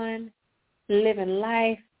on, living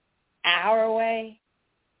life our way,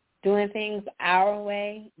 doing things our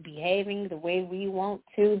way, behaving the way we want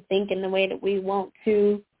to, thinking the way that we want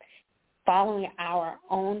to, following our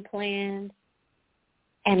own plans,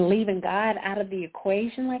 and leaving God out of the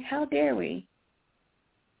equation. How dare we?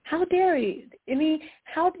 How dare you? I mean,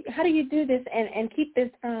 how do you do this and keep this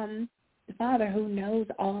from the Father who knows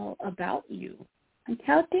all about you?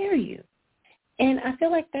 How dare you? And I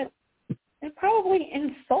feel like that probably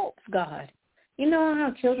insults God. You know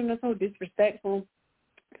how children are so disrespectful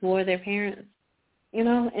toward their parents,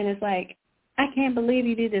 and it's like, I can't believe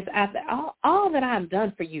you do this after all that I've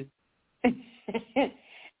done for you.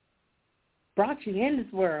 Brought you in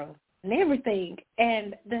this world and everything,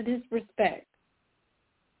 and the disrespect.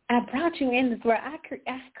 I brought you in this world. I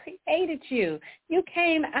created you. You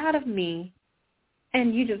came out of me,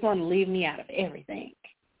 and you just want to leave me out of everything.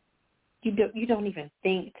 You don't even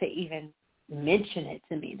think to even mention it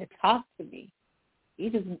to me, to talk to me. You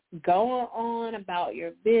just go on about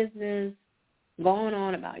your business, going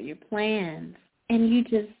on about your plans, and you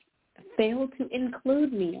just fail to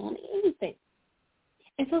include me on anything.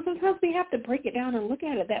 And so sometimes we have to break it down and look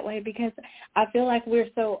at it that way, because I feel like we're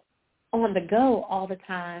so on the go all the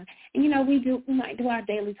time. And, we might do our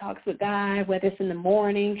daily talks with God, whether it's in the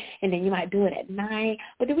morning, and then you might do it at night.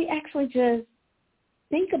 But do we actually just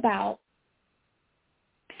think about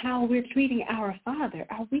how we're treating our Father?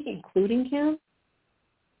 Are we including him?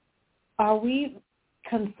 Are we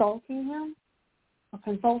consulting him or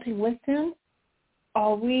consulting with him?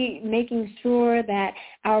 Are we making sure that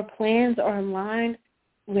our plans are aligned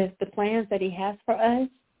with the plans that he has for us?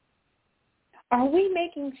 Are we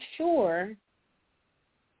making sure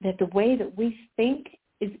that the way that we think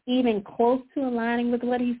is even close to aligning with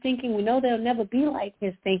what he's thinking? We know they'll never be like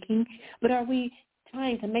his thinking, but are we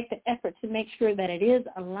trying to make the effort to make sure that it is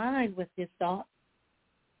aligned with his thoughts?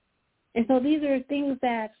 And so these are things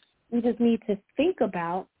that we just need to think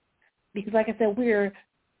about, because like I said, we're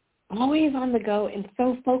always on the go and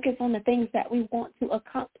so focused on the things that we want to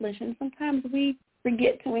accomplish. And sometimes we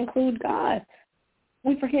forget to include God.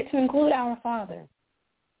 We forget to include our Father.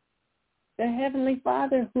 the Heavenly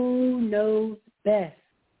Father who knows best.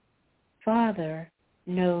 Father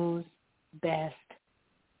knows best.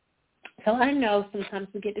 So I know sometimes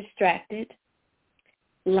we get distracted.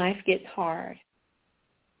 Life gets hard.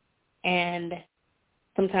 And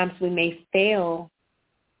sometimes we may fail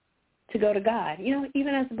to go to God.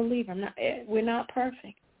 Even as a believer, we're not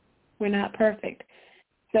perfect. We're not perfect.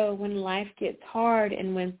 So when life gets hard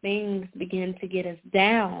and when things begin to get us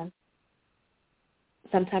down,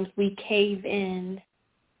 sometimes we cave in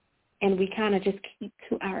and we kind of just keep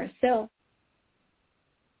to ourselves.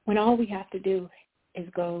 When all we have to do is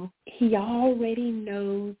go, he already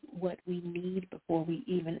knows what we need before we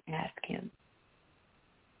even ask him.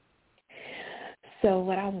 So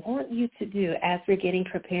what I want you to do as we're getting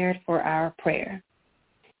prepared for our prayer,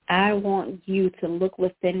 I want you to look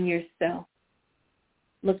within yourself.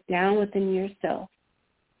 Look down within yourself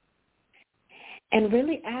and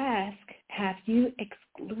really ask, have you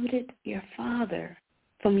excluded your Father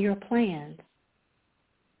from your plans?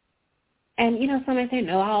 And, somebody say,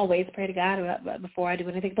 no, I always pray to God before I do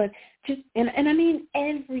anything. But and I mean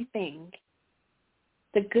everything,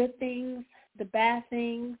 the good things, the bad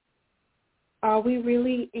things, are we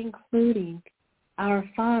really including our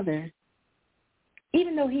Father?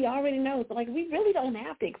 Even though he already knows, we really don't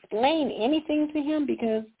have to explain anything to him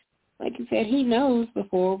because, like you said, he knows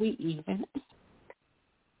before we even.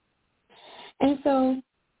 And so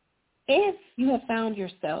if you have found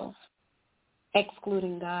yourself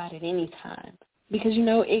excluding God at any time, because,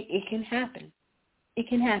 it can happen. It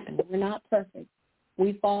can happen. We're not perfect.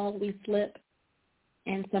 We fall, we slip,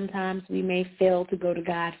 and sometimes we may fail to go to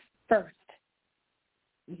God first.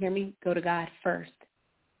 You hear me? Go to God first.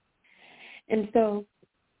 And so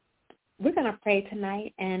we're going to pray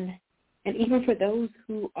tonight, and even for those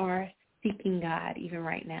who are seeking God, even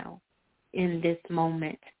right now, in this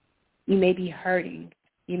moment, you may be hurting.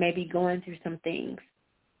 You may be going through some things,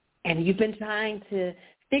 and you've been trying to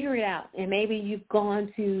figure it out. And maybe you've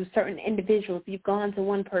gone to certain individuals. You've gone to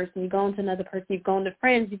one person. You've gone to another person. You've gone to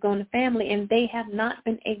friends. You've gone to family, and they have not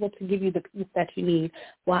been able to give you the peace that you need.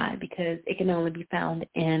 Why? Because it can only be found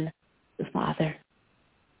in the Father.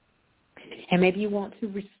 And maybe you want to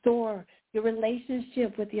restore your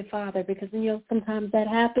relationship with your Father because, sometimes that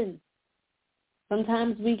happens.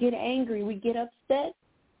 Sometimes we get angry. We get upset.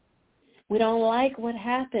 We don't like what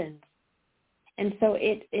happens. And so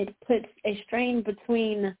it puts a strain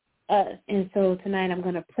between us. And so tonight I'm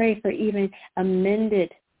going to pray for even a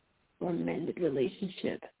mended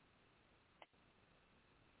relationship.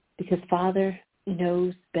 Because Father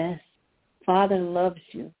knows best. Father loves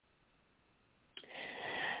you.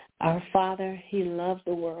 Our Father, he loved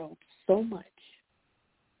the world so much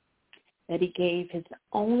that he gave his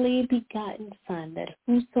only begotten Son, that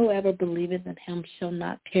whosoever believeth in him shall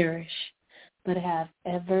not perish, but have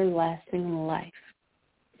everlasting life.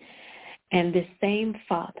 And the same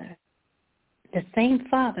Father,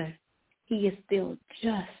 he is still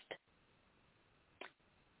just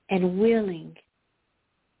and willing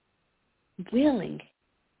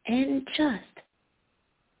and just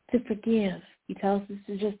to forgive. He tells us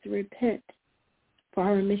to just to repent for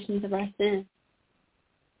our remissions of our sins.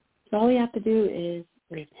 So all we have to do is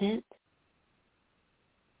repent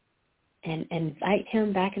and invite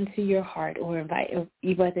him back into your heart, or invite,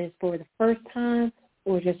 whether it's for the first time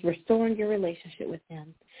or just restoring your relationship with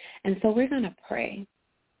him. And so we're going to pray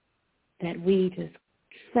that we just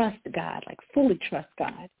trust God, fully trust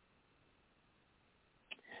God.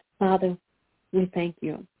 Father, we thank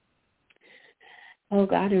you. Oh,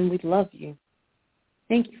 God, and we love you.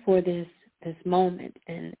 Thank you for this moment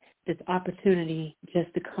and this opportunity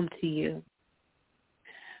just to come to you.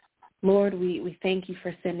 Lord, we thank you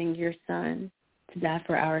for sending your Son to die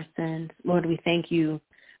for our sins. Lord, we thank you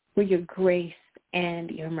for your grace and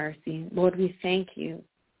your mercy. Lord, we thank you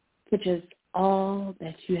for just all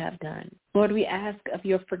that you have done. Lord, we ask of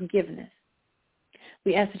your forgiveness.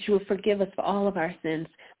 We ask that you will forgive us for all of our sins.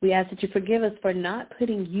 We ask that you forgive us for not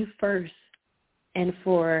putting you first and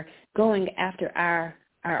for going after our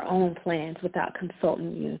own plans without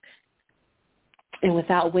consulting you and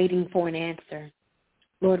without waiting for an answer.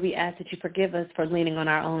 Lord, we ask that you forgive us for leaning on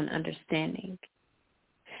our own understanding.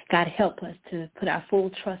 God, help us to put our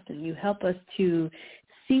full trust in you. Help us to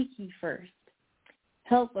seek you first.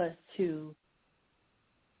 Help us to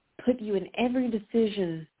put you in every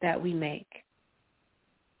decision that we make.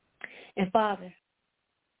 And Father,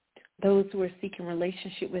 those who are seeking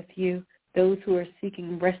relationship with you, those who are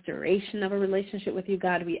seeking restoration of a relationship with you,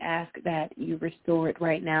 God, we ask that you restore it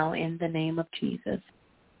right now in the name of Jesus.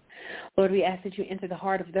 Lord, we ask that you enter the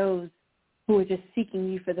heart of those who are just seeking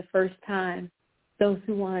you for the first time, those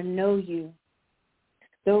who want to know you,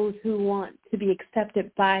 those who want to be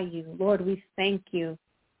accepted by you. Lord, we thank you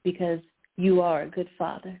because you are a good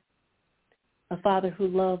Father, a Father who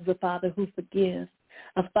loves, a Father who forgives,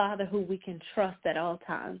 a Father who we can trust at all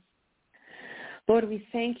times. Lord, we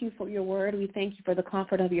thank you for your word. We thank you for the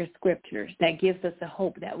comfort of your scriptures that gives us the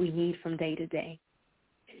hope that we need from day to day.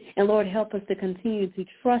 And Lord, help us to continue to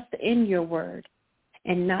trust in your word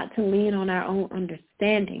and not to lean on our own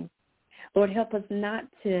understanding. Lord, help us not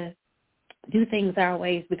to do things our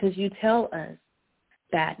ways, because you tell us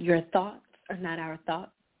that your thoughts are not our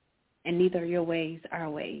thoughts and neither are your ways our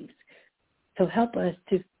ways. So help us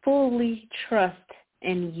to fully trust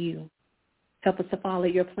in you. Help us to follow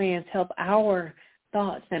your plans. Help our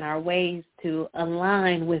thoughts and our ways to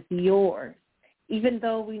align with yours, even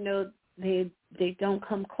though we know they don't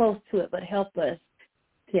come close to it, but help us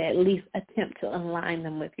to at least attempt to align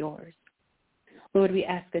them with yours. Lord, we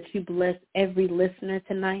ask that you bless every listener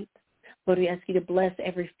tonight. Lord, we ask you to bless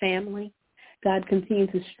every family. God, continue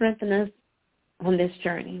to strengthen us on this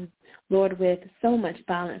journey. Lord, with so much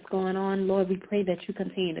violence going on, Lord, we pray that you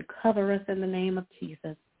continue to cover us in the name of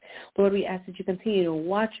Jesus. Lord, we ask that you continue to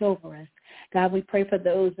watch over us. God, we pray for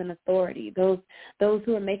those in authority, those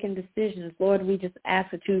who are making decisions. Lord, we just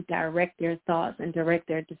ask that you direct their thoughts and direct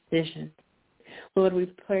their decisions. Lord, we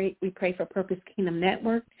pray for Purpose Kingdom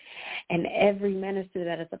Network and every minister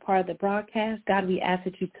that is a part of the broadcast. God, we ask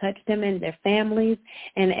that you touch them and their families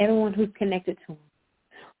and everyone who's connected to them.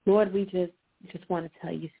 Lord, we just want to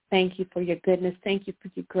tell you thank you for your goodness. Thank you for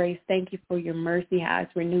your grace. Thank you for your mercy, how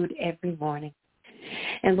it's renewed every morning.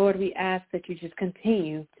 And Lord, we ask that you just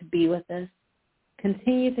continue to be with us.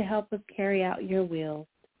 Continue to help us carry out your will.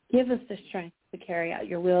 Give us the strength to carry out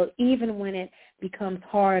your will, even when it becomes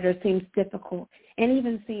hard or seems difficult and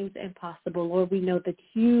even seems impossible. Lord, we know that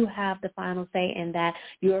you have the final say and that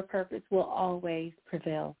your purpose will always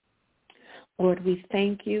prevail. Lord, we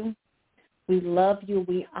thank you. We love you.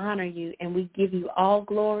 We honor you. And we give you all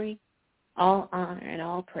glory, all honor, and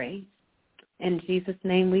all praise. In Jesus'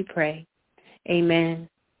 name we pray. Amen,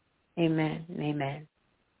 amen, and amen.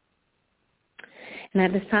 And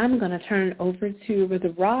at this time, I'm going to turn it over to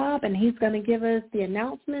Brother Rob, and he's going to give us the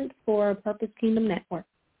announcements for Purpose Kingdom Network.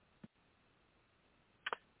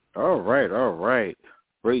 All right.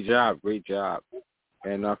 Great job.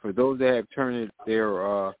 And for those that have turned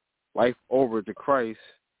their life over to Christ,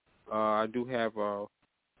 I do have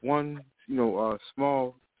one,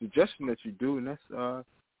 small suggestion that you do, and that's to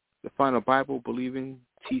find a Bible-believing,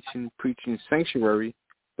 teaching, preaching sanctuary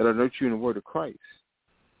that'll nurture you in the Word of Christ.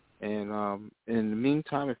 And in the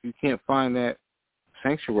meantime, if you can't find that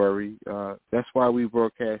sanctuary, that's why we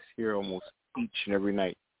broadcast here almost each and every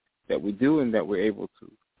night that we do and that we're able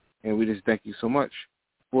to. And we just thank you so much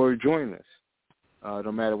for joining us,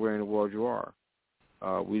 no matter where in the world you are.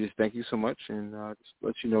 We just thank you so much, and just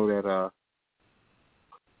let you know that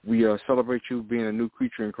we celebrate you being a new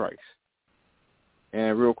creature in Christ.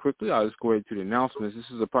 And real quickly, I'll just go ahead to the announcements. This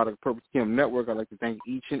is a product of Purpose Kingdom Network. I'd like to thank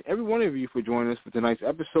each and every one of you for joining us for tonight's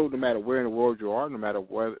episode, no matter where in the world you are, no matter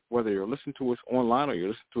whether you're listening to us online or you're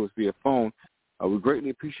listening to us via phone. We greatly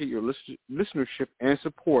appreciate your listenership and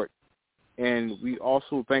support. And we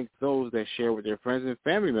also thank those that share with their friends and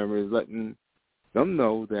family members, letting them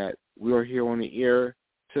know that we are here on the air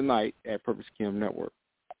tonight at Purpose Kingdom Network.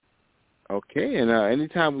 Okay, and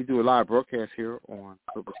anytime we do a live broadcast here on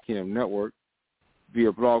Purpose Kingdom Network, via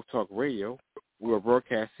Blog Talk Radio, we are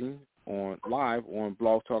broadcasting live on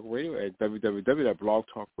Blog Talk Radio at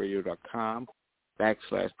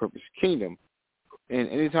www.blogtalkradio.com/Purpose Kingdom. And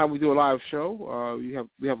anytime we do a live show, we have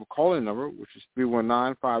a call-in number, which is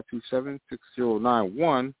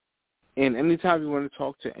 319-527-6091. And anytime you want to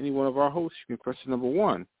talk to any one of our hosts, you can press the number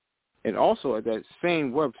 1. And also at that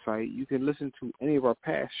same website, you can listen to any of our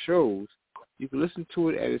past shows. You can listen to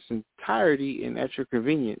it at its entirety and at your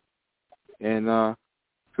convenience. And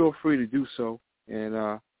feel free to do so and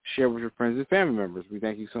share with your friends and family members. We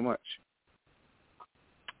thank you so much.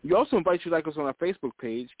 We also invite you to like us on our Facebook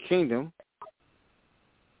page, Kingdom,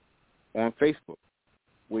 on Facebook,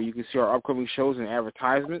 where you can see our upcoming shows and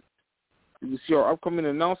advertisements. You can see our upcoming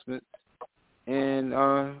announcements and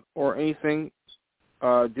or anything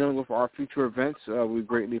dealing with our future events. We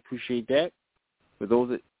greatly appreciate that. For those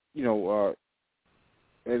that,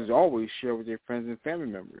 as always, share with their friends and family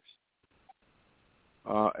members.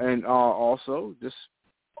 And also, just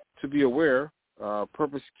to be aware,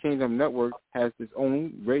 Purpose Kingdom Network has its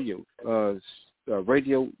own radio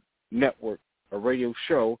network, a radio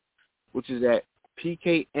show, which is at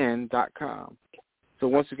pkn.com. So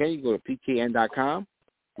once again, you go to pkn.com,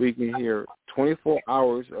 where you can hear 24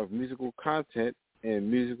 hours of musical content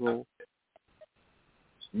and musical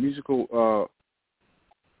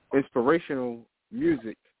inspirational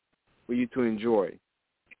music for you to enjoy.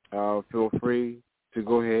 Feel free to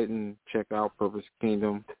go ahead and check out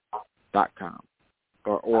PurposeKingdom.com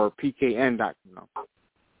or PKN.com,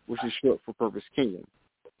 which is short for Purpose Kingdom.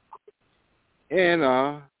 And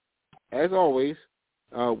as always,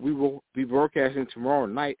 we will be broadcasting tomorrow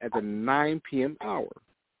night at the 9 p.m. hour.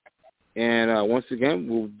 And once again,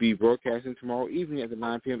 we'll be broadcasting tomorrow evening at the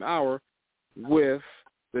 9 p.m. hour with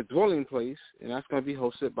The Dwelling Place, and that's going to be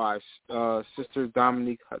hosted by Sister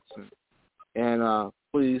Dominique Hudson. And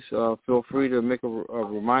please feel free to make a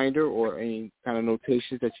reminder or any kind of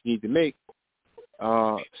notations that you need to make.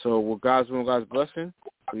 So with God's will and God's blessing,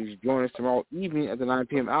 please join us tomorrow evening at the 9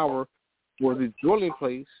 p.m. hour for The Dwelling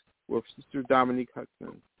Place with Sister Dominique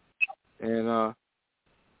Hudson. And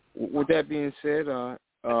with that being said,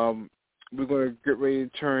 we're going to get ready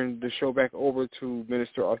to turn the show back over to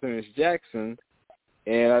Minister Arthenius Jackson.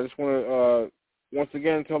 And I just want to once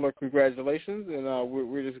again tell her congratulations, and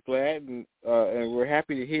we're just glad and we're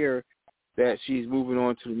happy to hear that she's moving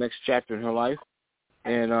on to the next chapter in her life.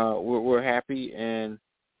 And we're happy, and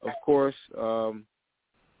of course,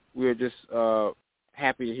 we're just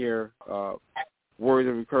happy to hear words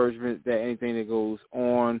of encouragement that anything that goes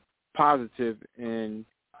on positive in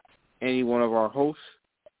any one of our hosts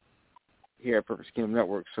here at Purpose Kingdom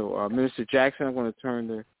Network. So, Minister Jackson, I'm going to turn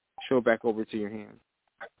the show back over to your hands.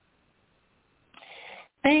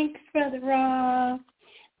 Thanks, Brother Rob.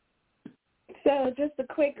 So just a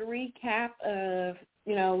quick recap of,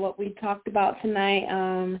 what we talked about tonight.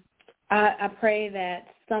 I pray that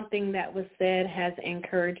something that was said has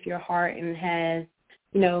encouraged your heart and has,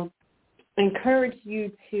 encouraged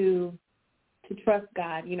you to trust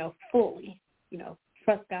God, fully,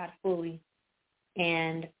 trust God fully,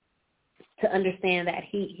 and to understand that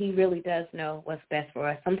he really does know what's best for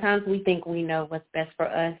us. Sometimes we think we know what's best for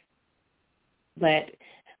us, but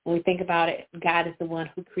when we think about it, God is the one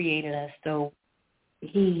who created us. So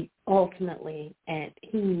he ultimately, and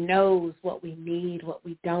he knows what we need, what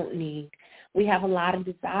we don't need. We have a lot of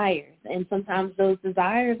desires, and sometimes those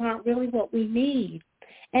desires aren't really what we need.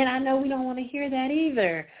 And I know we don't want to hear that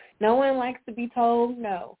either. No one likes to be told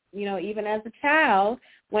no. Even as a child,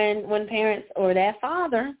 when parents or their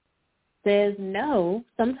father says no,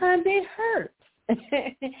 sometimes it hurts.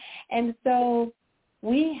 And so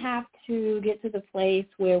we have to get to the place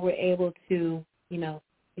where we're able to,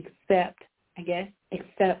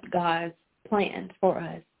 accept God's plans for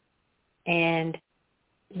us. And,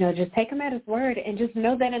 just take him at his word and just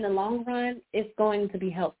know that in the long run, it's going to be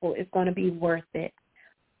helpful. It's going to be worth it.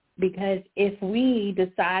 Because if we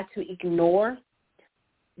decide to ignore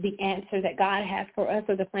the answer that God has for us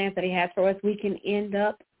or the plans that he has for us, we can end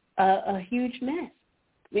up a huge mess.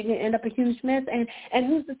 We can end up a huge mess. And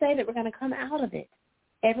who's to say that we're going to come out of it?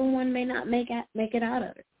 Everyone may not make it out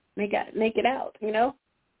of it, make it out,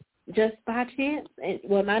 just by chance.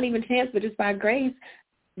 Well, not even chance, but just by grace,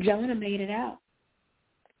 Jonah made it out.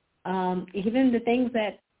 Even the things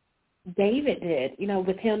that David did,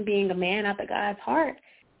 with him being a man after God's heart,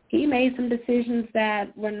 he made some decisions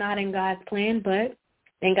that were not in God's plan, but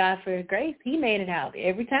thank God for his grace, he made it out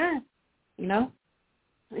every time,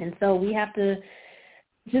 And so we have to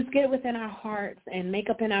just get it within our hearts and make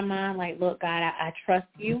up in our mind, like, look, God, I trust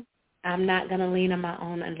you. I'm not going to lean on my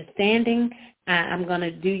own understanding. I'm going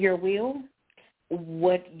to do your will.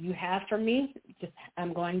 What you have for me,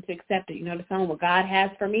 I'm going to accept it. The song, what God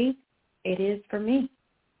has for me, it is for me.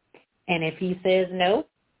 And if he says no,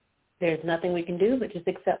 there's nothing we can do but just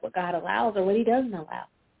accept what God allows or what he doesn't allow.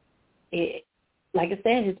 Like I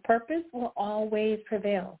said, his purpose will always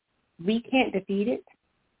prevail. We can't defeat it.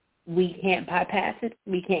 We can't bypass it.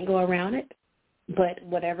 We can't go around it. But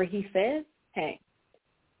whatever he says, hey,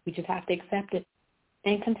 we just have to accept it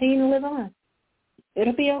and continue to live on.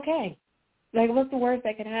 It'll be okay. Like, what's the worst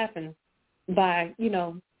that can happen by,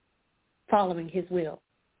 following his will?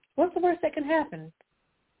 What's the worst that can happen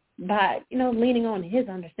by, leaning on his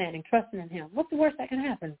understanding, trusting in him? What's the worst that can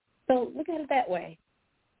happen? So look at it that way.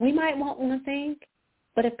 We might want one thing,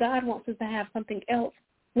 but if God wants us to have something else,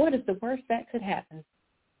 what is the worst that could happen?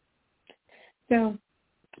 So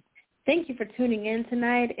thank you for tuning in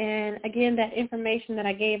tonight. And, again, that information that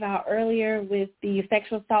I gave out earlier with the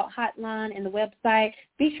sexual assault hotline and the website,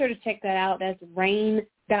 be sure to check that out. That's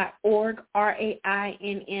RAINN.org,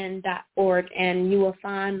 RAINN.org, and you will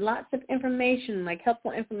find lots of information, like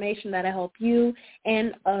helpful information that will help you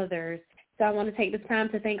and others. So I want to take this time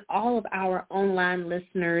to thank all of our online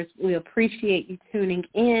listeners. We appreciate you tuning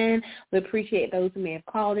in. We appreciate those who may have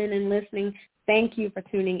called in and listening. Thank you for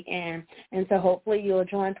tuning in. And so hopefully you'll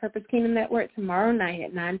join Purpose Kingdom Network tomorrow night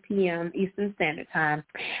at 9 p.m. Eastern Standard Time.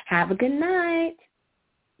 Have a good night.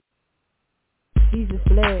 Jesus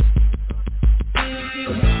bled.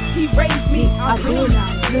 He raised me, I will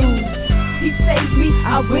not lose. He saved me,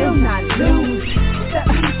 I will not lose. Set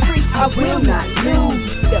me free, I will not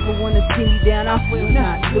lose. Never wanna see me down, I will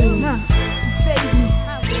not lose. He saved me,